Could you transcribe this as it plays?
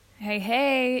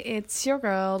Hey, it's your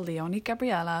girl, Leonie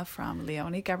Gabriella from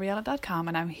leoniegabriella.com,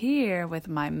 and I'm here with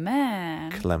my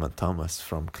man, Clement Thomas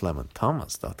from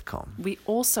clementthomas.com. We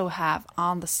also have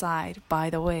on the side,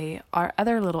 by the way, our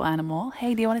other little animal.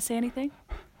 Hey, do you want to say anything?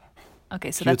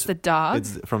 Okay, so that's the dog.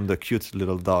 It's from the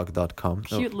cutelittledog.com.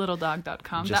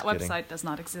 Cutelittledog.com. Just That kidding. website does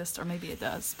not exist, or maybe it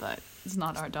does, but it's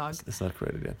not our dog. It's not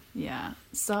created yet. Yeah.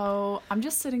 So I'm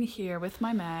just sitting here with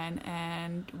my man,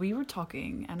 and we were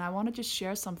talking, and I want to just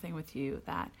share something with you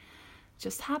that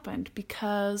just happened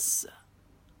because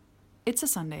it's a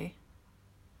Sunday,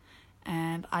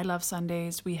 and I love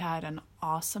Sundays. We had an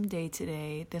awesome day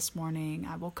today. This morning,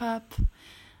 I woke up,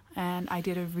 and I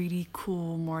did a really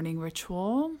cool morning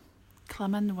ritual.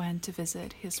 Clement went to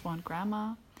visit his one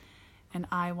grandma, and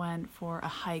I went for a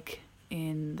hike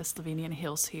in the Slovenian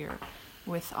hills here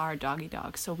with our doggy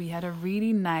dog. So we had a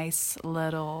really nice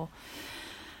little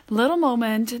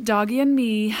moment, doggy and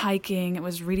me hiking. It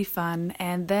was really fun.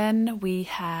 And then we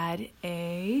had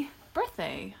a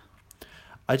birthday.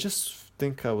 I just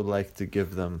think I would like to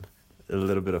give them a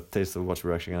little bit of taste of what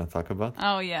we're actually going to talk about.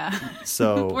 Oh, yeah.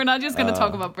 So we're not just going to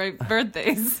talk about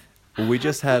birthdays. We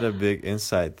just had a big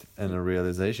insight and a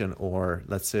realization, or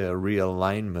let's say a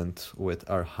realignment with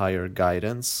our higher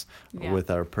guidance, with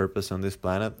our purpose on this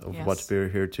planet of what we're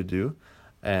here to do,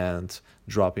 and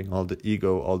dropping all the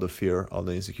ego, all the fear, all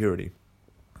the insecurity,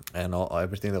 and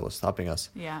everything that was stopping us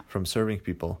from serving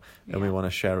people. And we want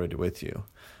to share it with you.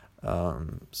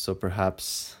 So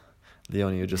perhaps,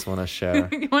 Leonie, you just want to share.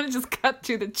 You want to just cut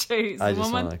to the chase. I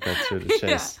just want to cut to the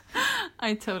chase.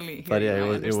 I totally hear But you.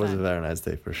 it was a very nice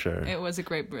day for sure. It was a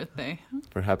great birthday.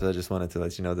 Perhaps I just wanted to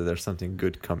let you know that there's something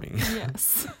good coming.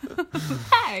 Yes.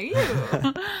 Hey,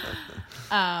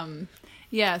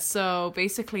 you. So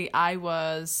basically I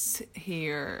was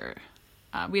here.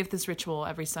 We have this ritual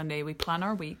every Sunday. We plan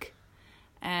our week.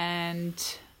 And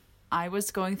I was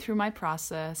going through my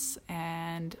process,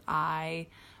 and I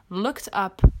looked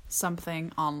up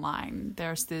something online.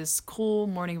 There's this cool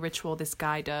morning ritual this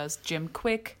guy does, Jim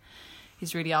Quick.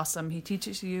 He's really awesome. He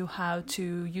teaches you how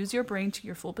to use your brain to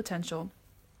your full potential.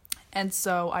 And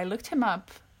so I looked him up,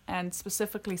 and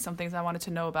specifically some things I wanted to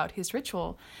know about his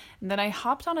ritual. And then I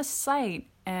hopped on a site,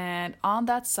 and on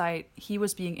that site, he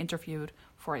was being interviewed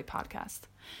for a podcast.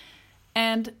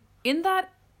 And in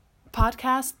that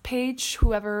podcast page,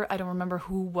 I don't remember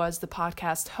who was the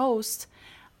podcast host,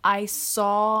 I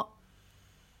saw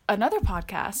another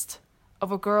podcast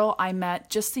of a girl I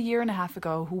met just 1.5 years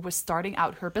ago who was starting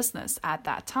out her business at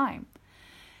that time.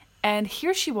 And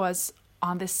here she was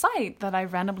on this site that I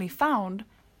randomly found,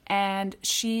 and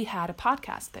she had a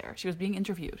podcast there. She was being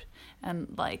interviewed,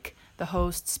 and like the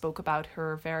host spoke about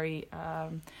her very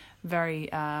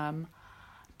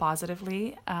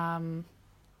positively.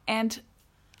 And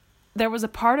there was a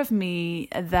part of me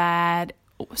that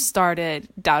started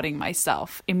doubting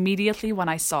myself immediately when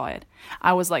I saw it.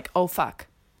 I was like, oh fuck,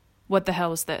 what the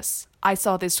hell is this? I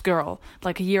saw this girl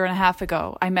like 1.5 years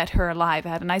ago. I met her live. I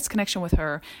had a nice connection with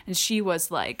her, and she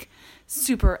was like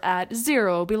super at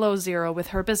below zero with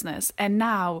her business. And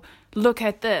now look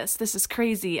at this. This is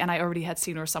crazy. And I already had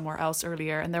seen her somewhere else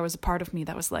earlier. And there was a part of me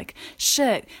that was like,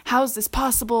 shit, how is this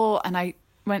possible? And I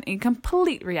went in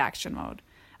complete reaction mode.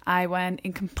 I went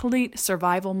in complete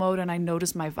survival mode, and I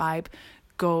noticed my vibe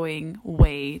going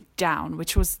way down,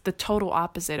 which was the total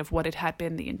opposite of what it had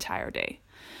been the entire day.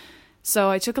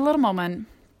 So I took a little moment,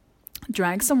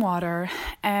 drank some water,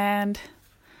 and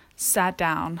sat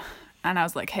down. And I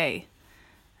was like, hey,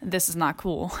 this is not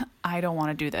cool. I don't want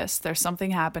to do this. There's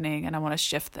something happening, and I want to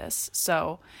shift this.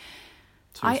 So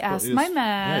I asked my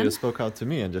man. Yeah, you spoke out to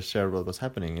me and just shared what was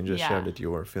happening, and just shared that you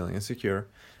were feeling insecure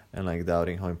and like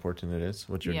doubting how important it is,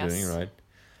 what you're doing, right?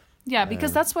 Yeah,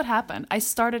 because that's what happened. I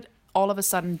started all of a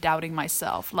sudden doubting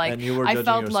myself. Like, I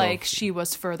felt yourself. like she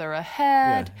was further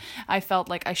ahead. Yeah. I felt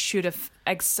like I should have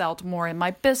excelled more in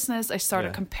my business. I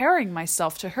started comparing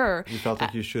myself to her. You felt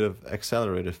like you should have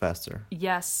accelerated faster.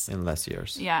 Yes. In less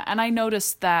years. Yeah, and I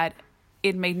noticed that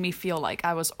it made me feel like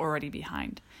I was already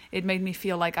behind. It made me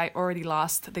feel like I already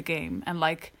lost the game. And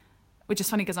like, which is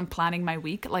funny because I'm planning my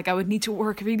week. Like, I would need to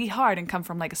work really hard and come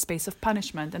from like a space of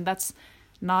punishment. And that's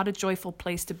not a joyful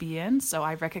place to be in. So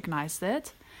I recognized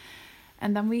it.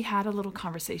 And then we had a little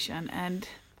conversation, and...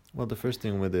 Well, the first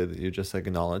thing we did, you just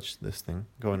acknowledged this thing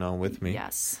going on with me.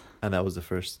 Yes. And that was the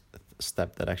first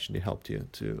step that actually helped you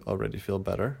to already feel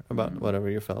better about whatever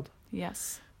you felt.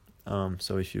 Yes.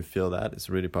 So if you feel that, it's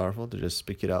really powerful to just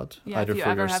speak it out. Yeah, either if you for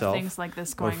ever yourself have things like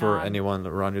this going or for on, anyone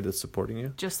around you that's supporting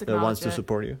you. Just that wants acknowledge to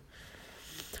support you.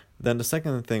 Then the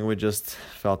second thing, we just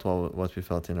felt what we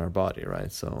felt in our body,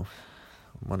 right? So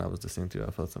when I was listening to you,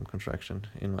 I felt some contraction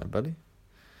in my belly.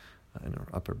 in her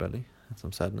upper belly and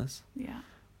some sadness. Yeah.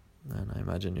 And I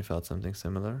imagine you felt something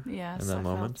similar in that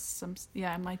moment.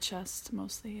 In my chest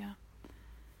mostly, yeah.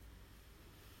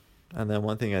 And then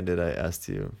one thing I asked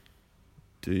you,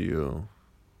 do you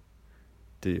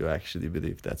actually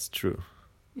believe that's true?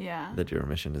 Yeah. That your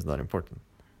mission is not important?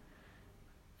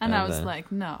 And I was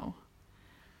like, no.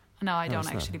 No, I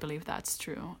don't actually believe that's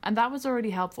true. And that was already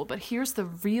helpful. But here's the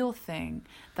real thing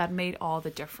that made all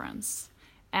the difference.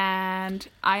 And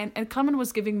Clement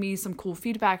was giving me some cool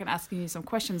feedback and asking me some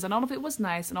questions. And all of it was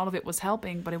nice and all of it was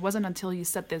helping. But it wasn't until you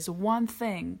said this one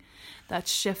thing that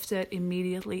shifted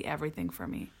immediately everything for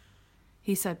me.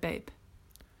 He said, babe,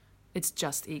 it's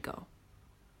just ego.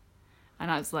 And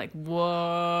I was like,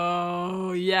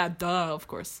 whoa, yeah, duh, of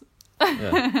course.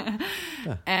 Yeah.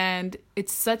 Yeah. And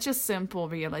it's such a simple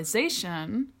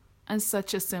realization and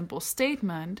such a simple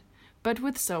statement, but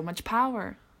with so much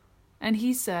power. And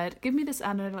he said, give me this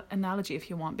analogy if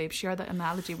you want, babe. Share the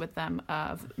analogy with them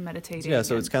of meditating. Yeah,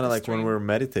 so it's kind of like when we're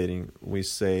meditating, we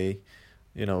say,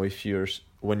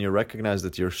 when you recognize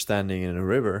that you're standing in a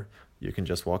river, you can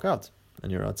just walk out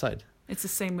and you're outside. It's the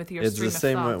same with your stream of thoughts. It's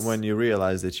the same when you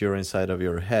realize that you're inside of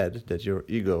your head, that your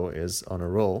ego is on a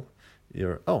roll.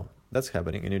 That's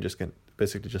happening, and you just can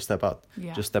basically just step out.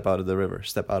 Yeah. Just step out of the river,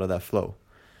 step out of that flow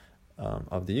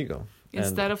of the ego.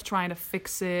 Instead of trying to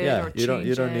fix it or change it.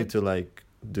 You don't need to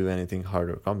do anything hard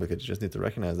or complicated. You just need to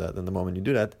recognize that, and the moment you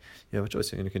do that, you have a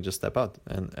choice, and you can just step out,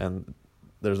 and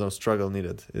there's no struggle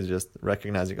needed. It's just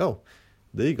recognizing,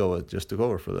 the ego just took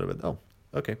over for a little bit. Oh,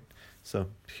 okay, so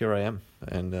here I am,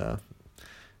 and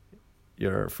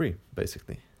you're free,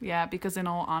 basically. Yeah, because in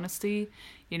all honesty,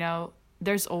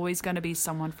 there's always going to be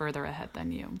someone further ahead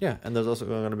than you. Yeah, and there's also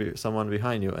going to be someone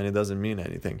behind you, and it doesn't mean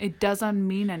anything. It doesn't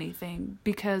mean anything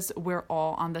because we're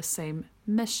all on the same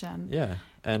mission. Yeah,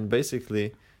 and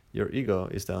basically your ego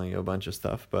is telling you a bunch of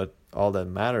stuff, but all that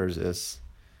matters is,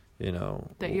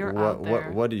 that you're out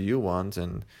there. What do you want,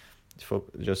 and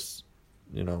just,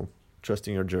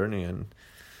 trusting your journey and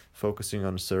focusing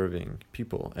on serving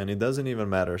people. And it doesn't even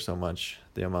matter so much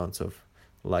the amounts of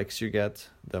likes you get,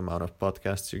 the amount of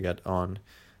podcasts you get on,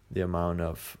 the amount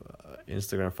of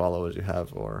Instagram followers you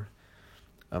have, or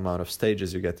amount of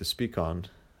stages you get to speak on.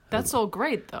 That's all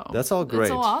great, though. That's all great.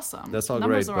 That's all awesome. That's all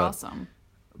Numbers great. Numbers are awesome.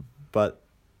 But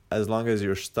as long as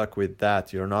you're stuck with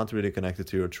that, you're not really connected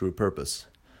to your true purpose.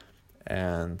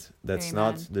 And that's Amen.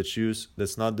 Not the juice.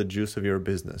 That's not the juice of your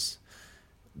business.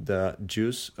 The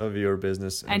juice of your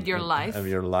business and your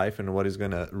life and what is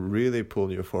going to really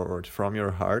pull you forward from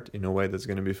your heart in a way that's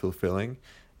going to be fulfilling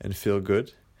and feel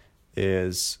good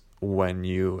is when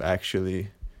you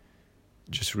actually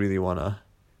just really want to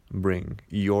bring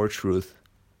your truth,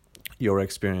 your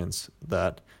experience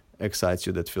that excites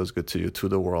you, that feels good to you, to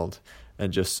the world,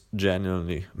 and just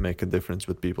genuinely make a difference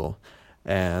with people.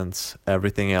 And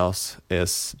everything else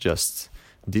is just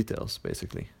details,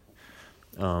 basically.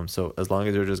 So as long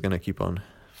as you're just going to keep on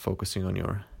focusing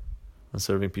on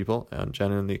serving people and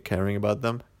genuinely caring about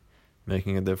them,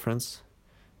 making a difference,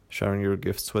 sharing your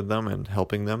gifts with them and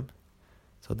helping them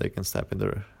so they can step in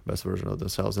their best version of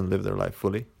themselves and live their life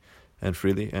fully and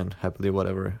freely and happily,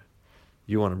 whatever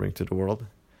you want to bring to the world,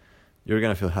 you're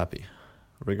going to feel happy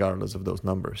regardless of those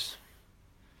numbers.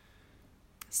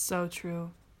 So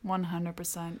true.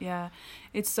 100%. Yeah,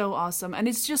 it's so awesome. And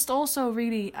it's just also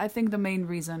really, I think the main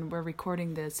reason we're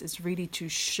recording this is really to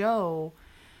show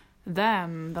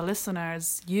them, the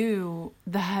listeners, you,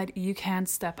 that you can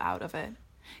step out of it.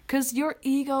 Because your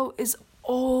ego is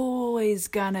always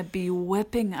gonna be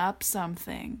whipping up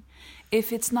something.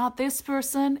 If it's not this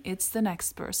person, it's the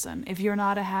next person. If you're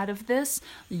not ahead of this,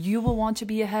 you will want to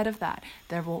be ahead of that.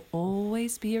 There will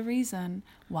always be a reason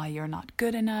why you're not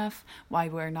good enough, why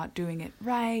we're not doing it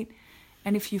right.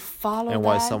 And if you follow and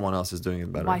why someone else is doing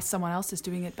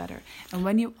it better. And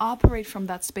when you operate from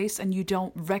that space and you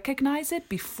don't recognize it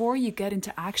before you get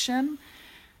into action,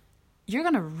 you're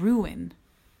going to ruin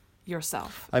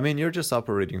yourself. I mean, you're just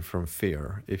operating from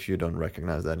fear if you don't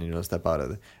recognize that and you don't step out of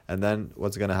it. And then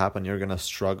what's going to happen, you're going to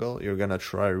struggle, you're going to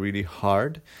try really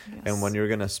hard. Yes. And when you're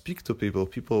going to speak to people,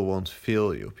 people won't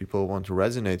feel you. People won't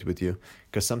resonate with you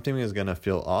because something is going to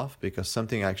feel off, because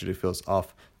something actually feels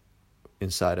off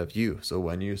inside of you. So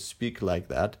when you speak like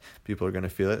that, people are going to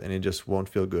feel it and it just won't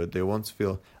feel good. They won't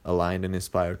feel aligned and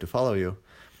inspired to follow you.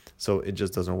 So it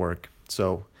just doesn't work.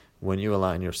 So when you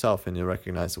align yourself and you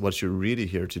recognize what you're really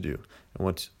here to do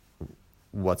and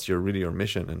what's your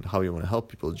mission and how you want to help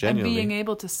people genuinely. And being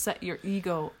able to set your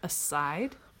ego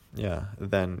aside. Yeah,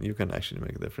 then you can actually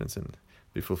make a difference and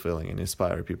be fulfilling and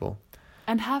inspire people.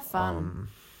 And have fun.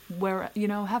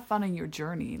 have fun in your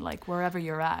journey, like wherever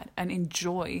you're at, and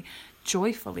enjoy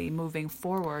joyfully moving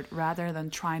forward rather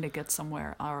than trying to get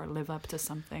somewhere or live up to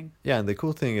something. Yeah, and the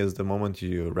cool thing is the moment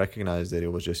you recognize that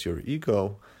it was just your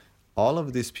ego, all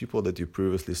of these people that you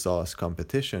previously saw as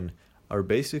competition are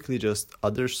basically just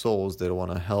other souls that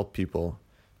want to help people,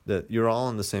 that you're all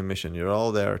on the same mission. You're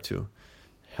all there to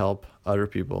help other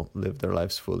people live their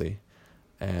lives fully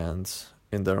and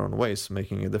in their own ways,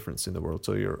 making a difference in the world.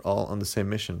 So you're all on the same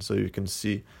mission. So you can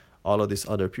see all of these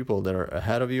other people that are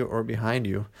ahead of you or behind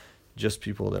you, just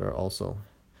people that are also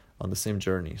on the same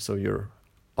journey. So you're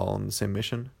all on the same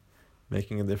mission,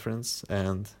 making a difference,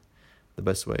 and the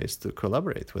best way is to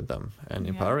collaborate with them and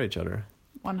empower each other.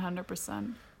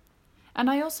 100%. And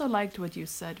I also liked what you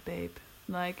said, babe.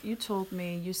 Like you told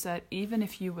me, you said, even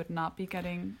if you would not be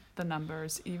getting the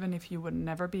numbers, even if you would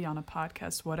never be on a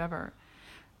podcast, whatever,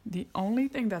 the only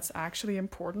thing that's actually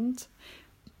important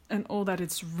and all that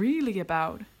it's really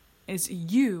about is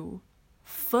you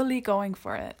fully going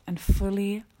for it and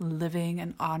fully living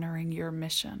and honoring your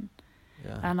mission.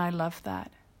 Yeah. And I love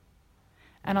that.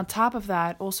 And on top of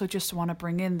that, also just want to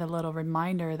bring in the little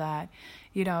reminder that,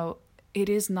 it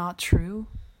is not true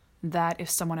that if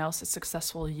someone else is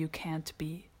successful, you can't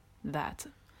be that.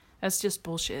 That's just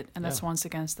bullshit. And that's once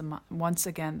again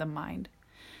the mind.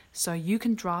 So you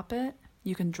can drop it.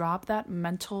 You can drop that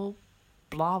mental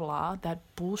blah, blah, that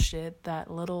bullshit,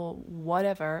 that little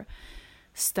whatever.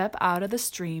 Step out of the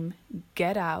stream,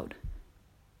 get out,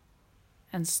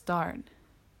 and start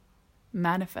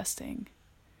manifesting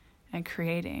and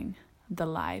creating the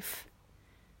life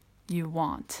you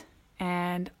want.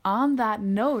 And on that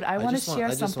note, I want to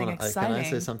share something exciting. Can I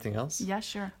say something else? Yeah,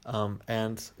 sure. I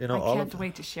can't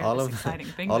wait to share this exciting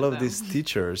thing all with of them. These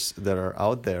teachers that are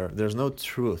out there, there's no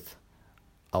truth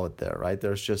out there, right?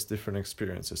 There's just different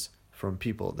experiences from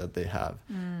people that they have.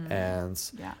 And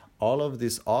all of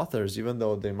these authors, even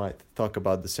though they might talk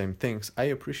about the same things, I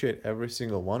appreciate every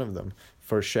single one of them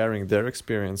for sharing their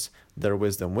experience, their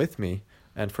wisdom with me.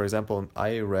 And for example,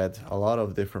 I read a lot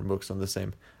of different books on the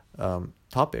same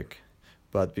topic,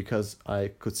 but because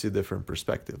I could see different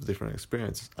perspectives, different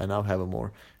experiences, I now have a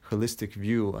more holistic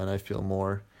view, and I feel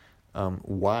more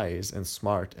wise and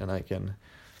smart, and I can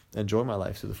enjoy my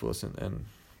life to the fullest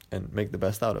and make the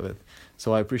best out of it.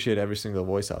 So I appreciate every single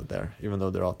voice out there, even though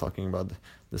they're all talking about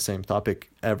the same topic.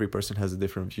 Every person has a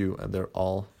different view, and they're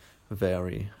all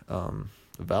very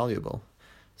valuable.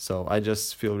 So I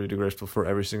just feel really grateful for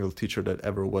every single teacher that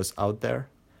ever was out there,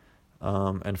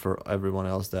 and for everyone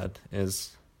else that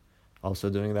is also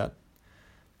doing that.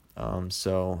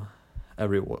 So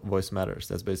every voice matters.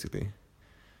 That's basically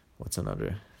what's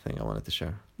another thing I wanted to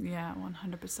share. Yeah,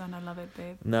 100%. I love it,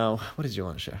 babe. Now, what did you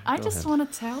want to share? I just want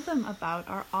to tell them about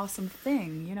our awesome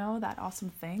thing. That awesome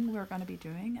thing we're going to be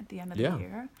doing at the end of the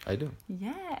year. I do.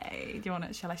 Yay.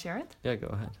 Shall I share it? Yeah, go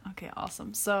ahead. Okay,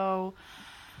 awesome. So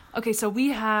we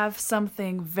have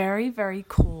something very, very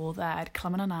cool that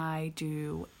Clement and I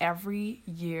do every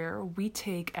year. We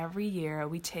take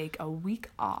a week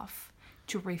off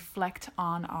to reflect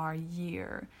on our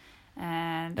year.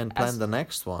 And plan the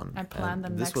next one.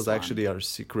 This was actually our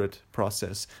secret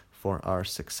process for our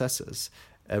successes.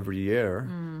 Every year,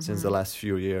 since the last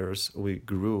few years, we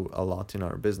grew a lot in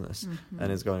our business,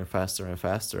 and it's going faster and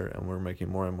faster, and we're making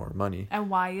more and more money. And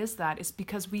why is that? It's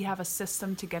because we have a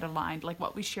system to get aligned. Like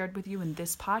what we shared with you in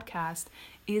this podcast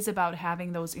is about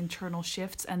having those internal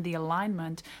shifts and the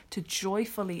alignment to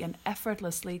joyfully and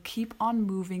effortlessly keep on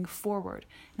moving forward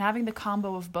and having the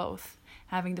combo of both.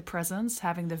 Having the presence,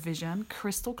 having the vision,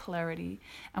 crystal clarity.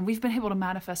 And we've been able to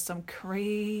manifest some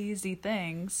crazy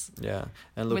things. Yeah.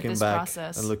 And looking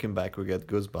back, we get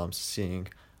goosebumps seeing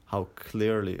how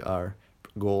clearly our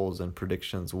goals and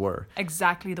predictions were.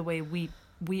 Exactly the way we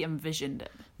envisioned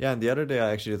it. Yeah, and the other day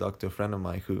I actually talked to a friend of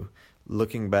mine who,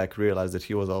 looking back, realized that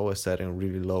he was always setting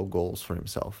really low goals for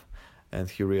himself. And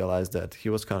he realized that he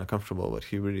was kind of comfortable, but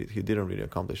he didn't really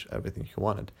accomplish everything he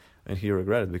wanted. And he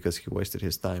regretted because he wasted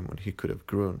his time when he could have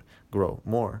grow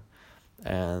more.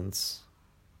 And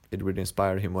it really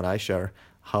inspired him when I share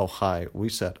how high we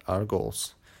set our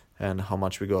goals and how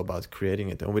much we go about creating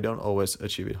it. And we don't always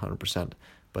achieve it 100%,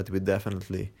 but we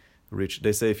definitely reach.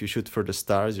 They say if you shoot for the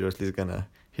stars, you're at least gonna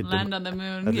land on the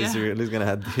moon. You're at least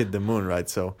gonna hit the moon, right?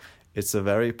 So it's a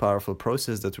very powerful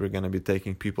process that we're going to be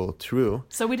taking people through.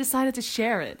 So we decided to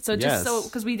share it. So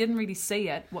because we didn't really say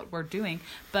yet what we're doing,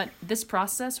 but this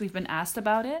process, we've been asked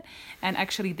about it. And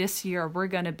actually this year we're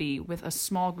going to be with a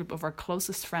small group of our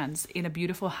closest friends in a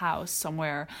beautiful house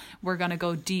somewhere. We're going to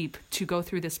go deep to go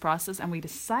through this process. And we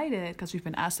decided, because we've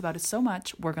been asked about it so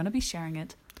much, we're going to be sharing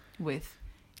it with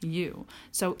you.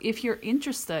 So if you're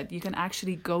interested, you can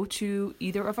actually go to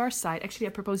either of our site. Actually,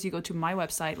 I propose you go to my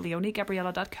website,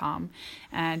 leoniegabriella.com,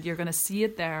 and you're going to see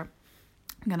it there.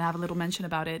 I'm going to have a little mention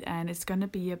about it, and it's going to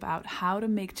be about how to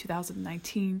make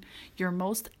 2019 your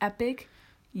most epic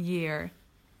year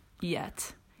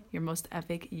yet. Your most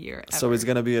epic year ever. So it's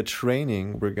going to be a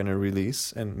training we're going to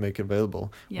release and make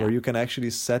available, where you can actually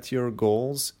set your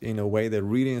goals in a way that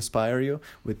really inspire you,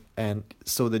 and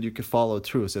so that you can follow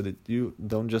through, so that you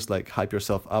don't just like hype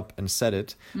yourself up and set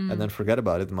it and then forget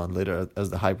about it a month later as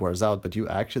the hype wears out, but you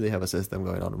actually have a system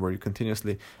going on where you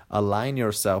continuously align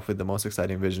yourself with the most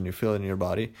exciting vision you feel in your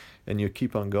body, and you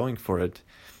keep on going for it,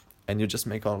 and you just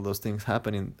make all of those things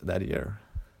happen in that year.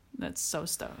 That's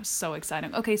so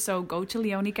exciting. Okay, so go to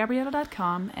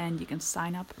leoniegabriella.com and you can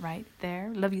sign up right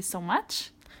there. Love you so much.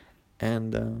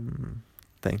 And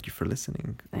thank you for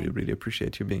listening. We really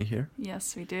appreciate you being here.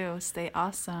 Yes, we do. Stay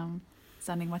awesome.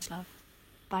 Sending much love.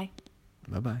 Bye.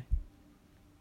 Bye-bye.